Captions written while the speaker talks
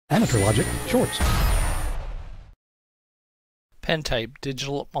AmateurLogic Shorts. Pen-type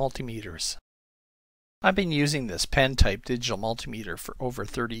digital multimeters. I've been using this pen-type digital multimeter for over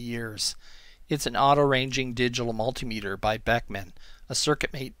 30 years. It's an auto-ranging digital multimeter by Beckman, a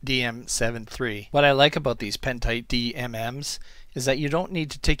CircuitMate DM73. What I like about these pen-type DMMs is that you don't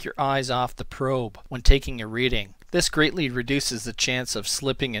need to take your eyes off the probe when taking a reading. This greatly reduces the chance of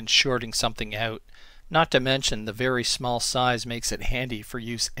slipping and shorting something out. Not to mention the very small size makes it handy for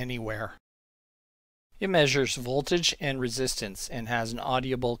use anywhere. It measures voltage and resistance and has an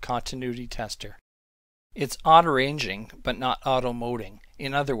audible continuity tester. It's auto-ranging but not auto-moding.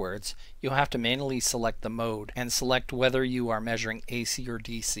 In other words, you'll have to manually select the mode and select whether you are measuring AC or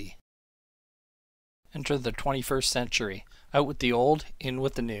DC. Enter the 21st century. Out with the old, in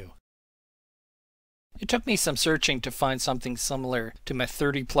with the new. It took me some searching to find something similar to my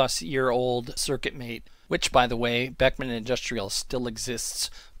 30-plus-year-old CircuitMate, which, by the way, Beckman Industrial still exists,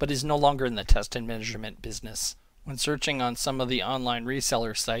 but is no longer in the test and measurement business. When searching on some of the online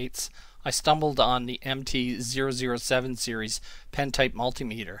reseller sites, I stumbled on the MT007 series pen-type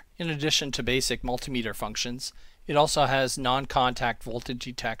multimeter. In addition to basic multimeter functions, it also has non-contact voltage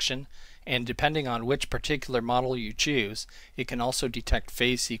detection, and depending on which particular model you choose, it can also detect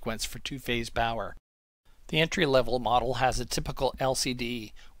phase sequence for two-phase power. The entry-level model has a typical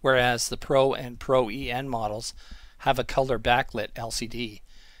LCD, whereas the Pro and Pro EN models have a color backlit LCD.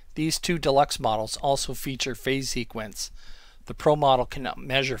 These two deluxe models also feature phase sequence. The Pro model can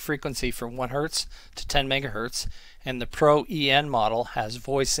measure frequency from 1 Hz to 10 MHz, and the Pro EN model has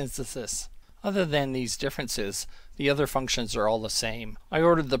voice synthesis. Other than these differences, the other functions are all the same. I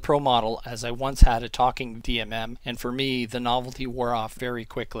ordered the Pro model as I once had a talking DMM, and for me, the novelty wore off very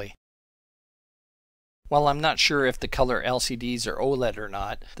quickly. While I'm not sure if the color LCDs are OLED or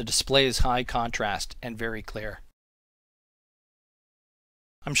not, the display is high contrast and very clear.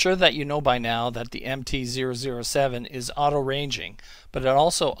 I'm sure that you know by now that the MT007 is auto-ranging, but it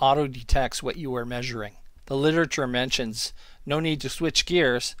also auto-detects what you are measuring. The literature mentions no need to switch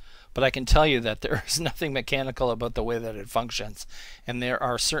gears, but I can tell you that there is nothing mechanical about the way that it functions, and there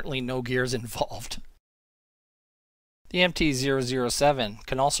are certainly no gears involved. The MT007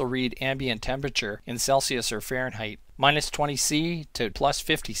 can also read ambient temperature in Celsius or Fahrenheit, -20°C to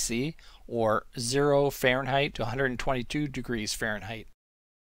 +50°C, or 0 Fahrenheit to 122 degrees Fahrenheit.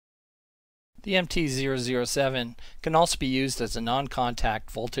 The MT007 can also be used as a non-contact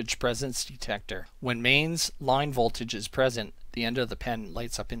voltage presence detector. When mains line voltage is present, the end of the pen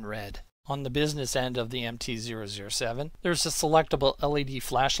lights up in red. On the business end of the MT007, there's a selectable LED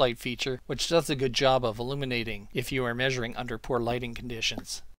flashlight feature which does a good job of illuminating if you are measuring under poor lighting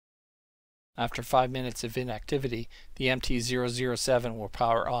conditions. After 5 minutes of inactivity, the MT007 will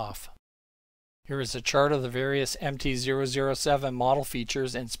power off. Here is a chart of the various MT007 model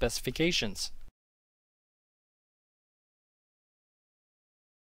features and specifications.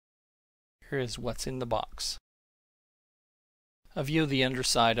 Here is what's in the box. A view of the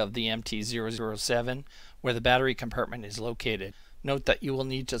underside of the MT007, where the battery compartment is located. Note that you will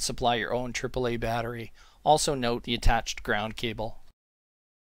need to supply your own AAA battery. Also note the attached ground cable.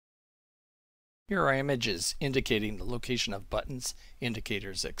 Here are images indicating the location of buttons,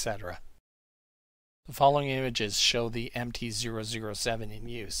 indicators, etc. The following images show the MT007 in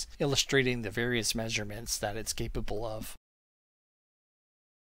use, illustrating the various measurements that it's capable of.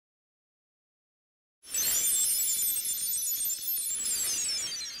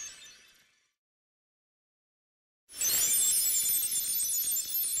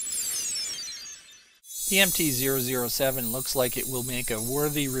 The MT007 looks like it will make a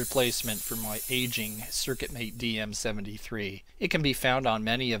worthy replacement for my aging CircuitMate DM73. It can be found on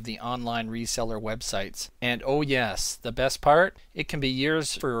many of the online reseller websites. And oh yes, the best part? It can be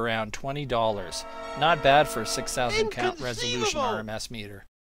yours for around $20. Not bad for a 6,000 count resolution RMS meter.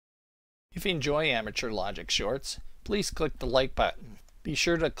 If you enjoy Amateur Logic Shorts, please click the like button. Be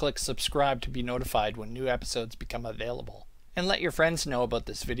sure to click subscribe to be notified when new episodes become available. And let your friends know about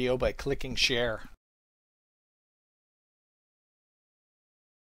this video by clicking share.